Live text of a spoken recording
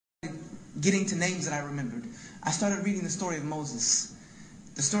getting to names that I remembered, I started reading the story of Moses,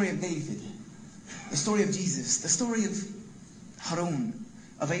 the story of David, the story of Jesus, the story of Harun,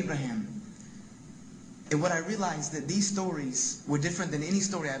 of Abraham. And what I realized that these stories were different than any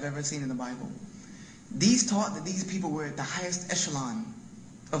story I've ever seen in the Bible. These taught that these people were at the highest echelon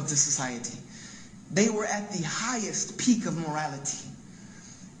of the society. They were at the highest peak of morality.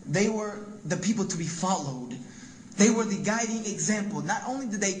 They were the people to be followed. They were the guiding example. Not only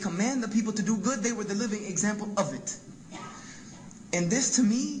did they command the people to do good, they were the living example of it. And this to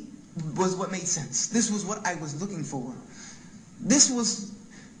me was what made sense. This was what I was looking for. This was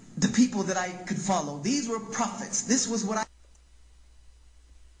the people that I could follow. These were prophets. This was what I...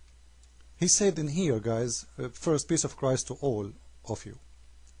 He said in here, guys, first, peace of Christ to all of you.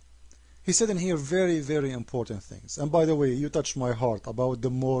 He said in here very, very important things. And by the way, you touched my heart about the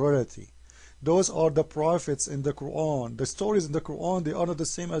morality. Those are the prophets in the Quran. The stories in the Quran, they are not the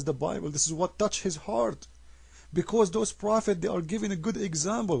same as the Bible. This is what touched his heart. Because those prophets, they are giving a good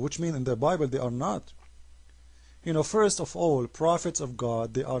example, which means in the Bible they are not. You know, first of all, prophets of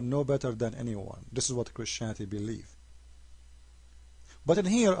God, they are no better than anyone. This is what Christianity believes. But in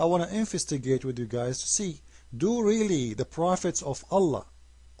here, I want to investigate with you guys to see, do really the prophets of Allah,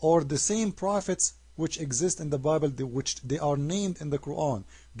 or the same prophets which exist in the Bible, which they are named in the Quran,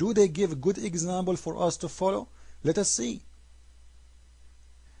 do they give a good example for us to follow? Let us see.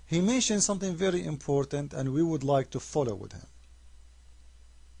 He mentioned something very important, and we would like to follow with him.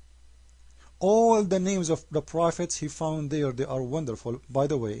 All the names of the prophets he found there, they are wonderful. By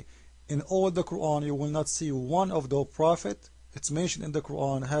the way, in all the Quran, you will not see one of the prophets, it's mentioned in the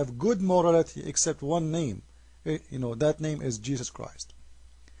Quran, have good morality except one name. You know, that name is Jesus Christ.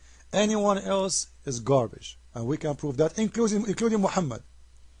 Anyone else is garbage, and we can prove that, including Muhammad.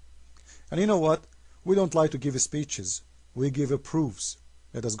 And you know what? We don't like to give speeches. We give proofs.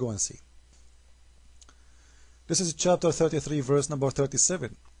 Let us go and see. This is chapter 33, verse number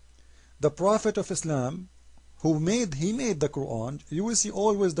 37. The Prophet of Islam, he made the Quran. You will see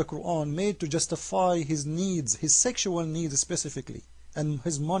always the Quran made to justify his needs, his sexual needs specifically, and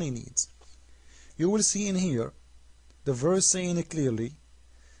his money needs. You will see in here the verse saying clearly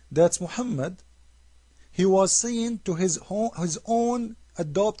that Muhammad, he was saying to his own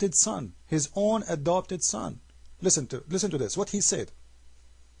adopted son, Listen to this, what he said.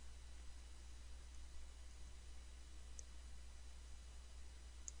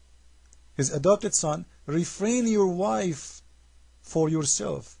 His adopted son, refrain your wife for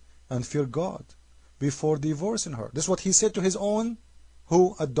yourself and fear God before divorcing her. This is what he said to his own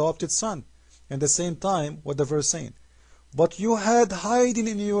adopted son. At the same time, what the verse saying? But you had hiding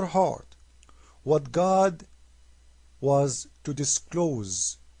in your heart what God was to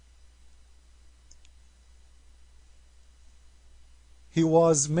disclose. He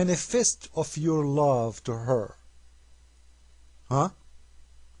was manifest of your love to her.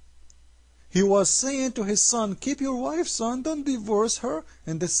 He was saying to his son, keep your wife, son, don't divorce her.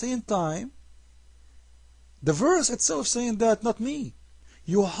 And at the same time, the verse itself saying that, not me.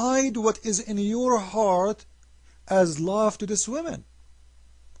 You hide what is in your heart as love to this woman.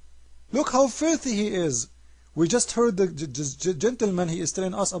 Look how filthy he is. We just heard the gentleman, he is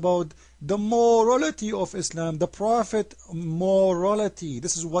telling us about the morality of Islam, the Prophet morality.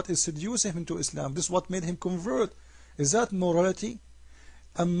 This is what is seducing him to Islam. This is what made him convert. Is that morality?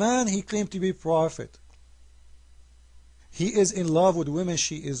 A man, he claimed to be prophet. He is in love with women,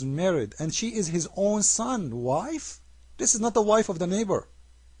 she is married, and she is his own son, wife? This is not the wife of the neighbor.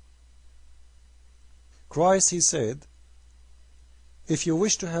 Christ, he said, if you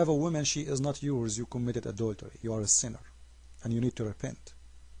wish to have a woman, she is not yours, you committed adultery. You are a sinner, and you need to repent.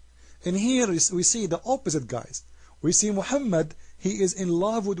 And here we see the opposite, guys. We see Muhammad, he is in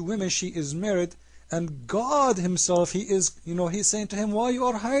love with women, she is married, and God himself, he is, he's saying to him, why you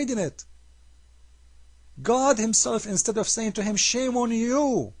are hiding it? God himself, instead of saying to him, shame on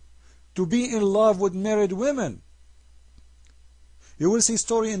you to be in love with married women. You will see a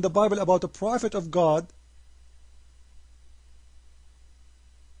story in the Bible about a prophet of God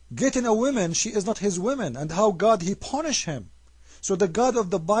getting a woman, she is not his woman, and how God, he punished him. So the God of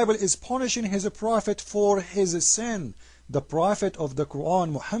the Bible is punishing his prophet for his sin. The prophet of the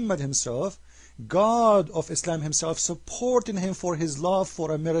Quran, Muhammad himself, God of Islam himself, supporting him for his love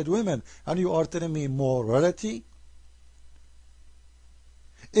for a married woman. And you are telling me morality?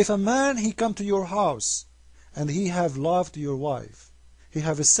 If a man, he come to your house and he have love to your wife, he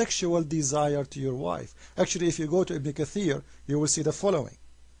have a sexual desire to your wife. Actually, if you go to Ibn Kathir, you will see the following.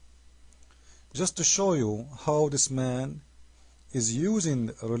 Just to show you how this man is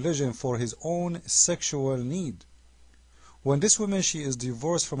using religion for his own sexual need. When this woman, she is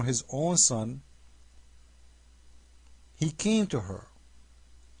divorced from his own son, he came to her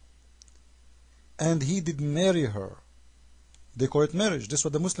and he did marry her. They call it marriage. This is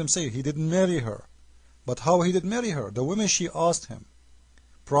what the Muslims say. He didn't marry her. But how he did marry her? The woman, she asked him,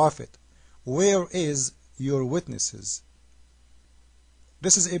 Prophet, where is your witnesses?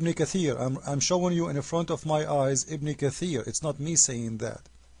 This is Ibn Kathir. I'm showing you in front of my eyes Ibn Kathir. It's not me saying that.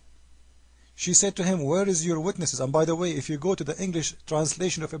 She said to him, where is your witnesses? And by the way, if you go to the English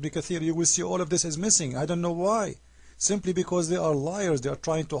translation of Ibn Kathir, you will see all of this is missing. I don't know why. Simply because they are liars. They are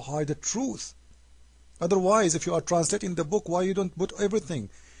trying to hide the truth. Otherwise, if you are translating the book, why you don't put everything?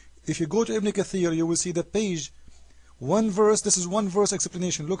 If you go to Ibn Kathir, you will see the page, one verse. This is one verse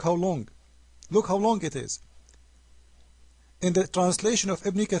explanation. Look how long. Look how long it is. In the translation of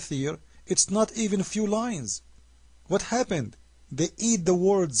Ibn Kathir, it's not even few lines. What happened? They eat the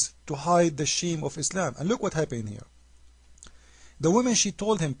words to hide the shame of Islam. And look what happened here. The woman, she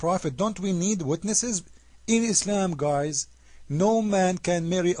told him, Prophet, don't we need witnesses? In Islam, guys, no man can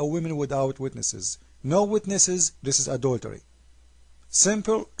marry a woman without witnesses. No witnesses, this is adultery.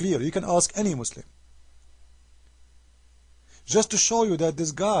 Simple, clear. You can ask any Muslim. Just to show you that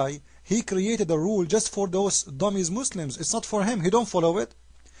this guy, he created a rule just for those dummies Muslims. It's not for him. He don't follow it.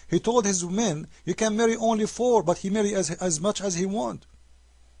 He told his men, you can marry only 4, but he marry as much as he want.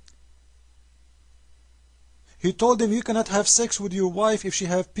 He told them you cannot have sex with your wife if she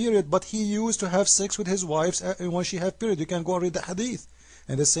have period, but he used to have sex with his wives when she have period. You can go and read the hadith.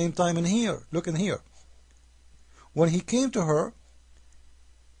 And the same time in here. Look in here. When he came to her,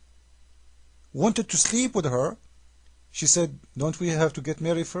 wanted to sleep with her, she said, don't we have to get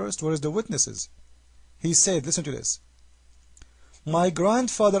married first? Where is the witnesses? He said, listen to this. My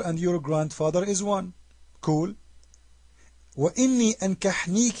grandfather and your grandfather is one. Cool. وَإِنِّي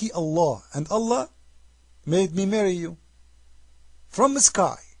أَنْكَحْنِيكِ Allah. And Allah made me marry you from the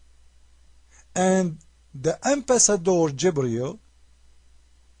sky. And the ambassador Jibreel,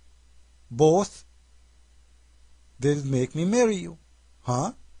 both did make me marry you.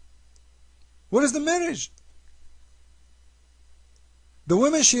 Huh? Where is the marriage? The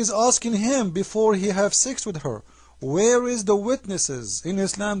woman, she is asking him before he have sex with her, where is the witnesses? In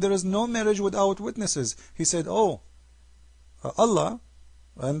Islam there is no marriage without witnesses. He said, oh, Allah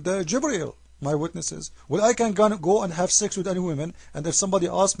and Jibreel, my witnesses. Well, I can go and have sex with any woman, and if somebody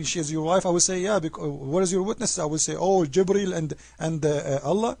asks me, she is your wife, I will say, yeah, because, where is your witnesses? I will say, oh, Jibreel and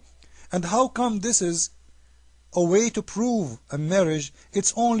Allah. And how come this is a way to prove a marriage?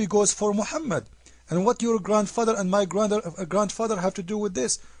 It only goes for Muhammad. And what your grandfather and my grandfather have to do with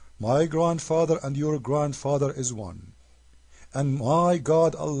this? My grandfather and your grandfather is one. And my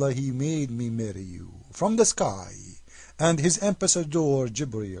God, Allah, He made me marry you from the sky. And His ambassador,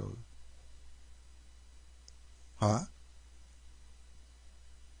 Jibreel. Huh?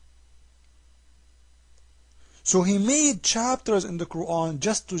 So he made chapters in the Quran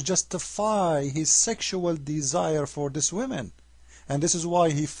just to justify his sexual desire for this woman. And this is why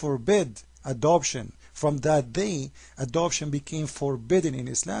he forbid adoption. From that day, adoption became forbidden in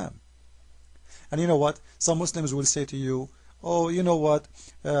Islam. And you know what? Some Muslims will say to you, oh, you know what?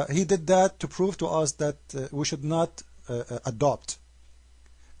 He did that to prove to us that we should not adopt.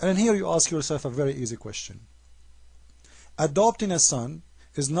 And here you ask yourself a very easy question. Adopting a son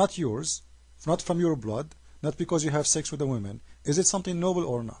is not yours, not from your blood, not because you have sex with a woman. Is it something noble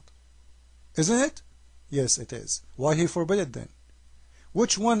or not? Isn't it? Yes, it is. Why he forbid it then?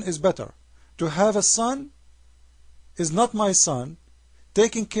 Which one is better? To have a son is not my son,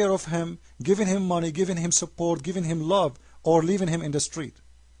 taking care of him, giving him money, giving him support, giving him love, or leaving him in the street.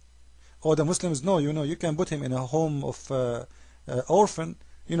 Or the Muslims know, you can put him in a home of orphan.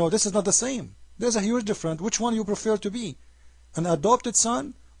 This is not the same. There's a huge difference. Which one you prefer to be? An adopted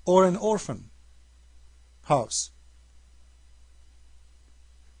son or an orphan house?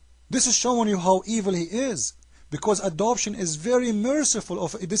 This is showing you how evil he is. Because adoption is very merciful.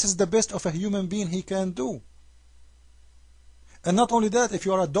 This is the best of a human being he can do. And not only that, if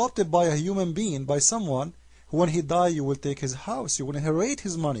you are adopted by a human being, by someone, when he dies, you will take his house, you will inherit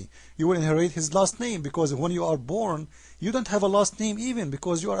his money, you will inherit his last name, because when you are born, you don't have a last name even,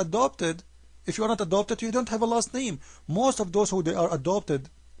 because you are adopted. If you are not adopted, you don't have a last name. Most of those who they are adopted,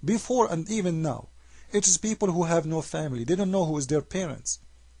 before and even now, it is people who have no family. They don't know who is their parents.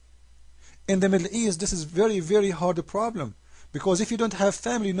 In the Middle East, this is very, very hard problem. Because if you don't have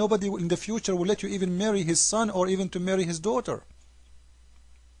family, nobody in the future will let you even marry his son or even to marry his daughter.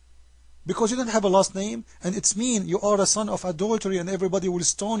 because you don't have a last name, and it's mean you are a son of adultery, and everybody will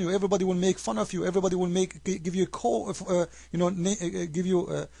stone you, everybody will make fun of you, everybody will give you call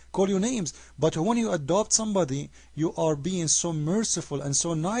call you names. But when you adopt somebody, you are being so merciful and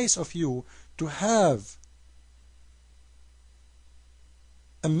so nice of you to have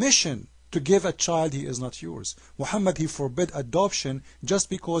a mission to give a child he is not yours. Muhammad, he forbid adoption just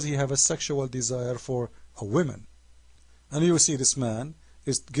because he have a sexual desire for a woman. And you see this man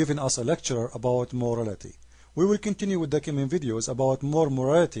is giving us a lecture about morality. We will continue with the coming videos about more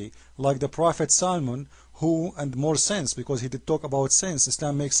morality, like the Prophet Salman, and more sense, because he did talk about sense.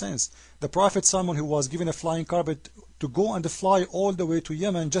 Islam makes sense. The Prophet Salman, who was given a flying carpet to go and fly all the way to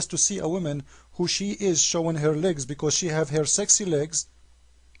Yemen just to see a woman who she is showing her legs because she have her sexy legs.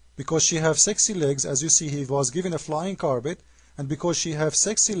 Because she have sexy legs, as you see, he was given a flying carpet, and because she have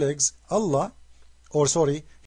sexy legs,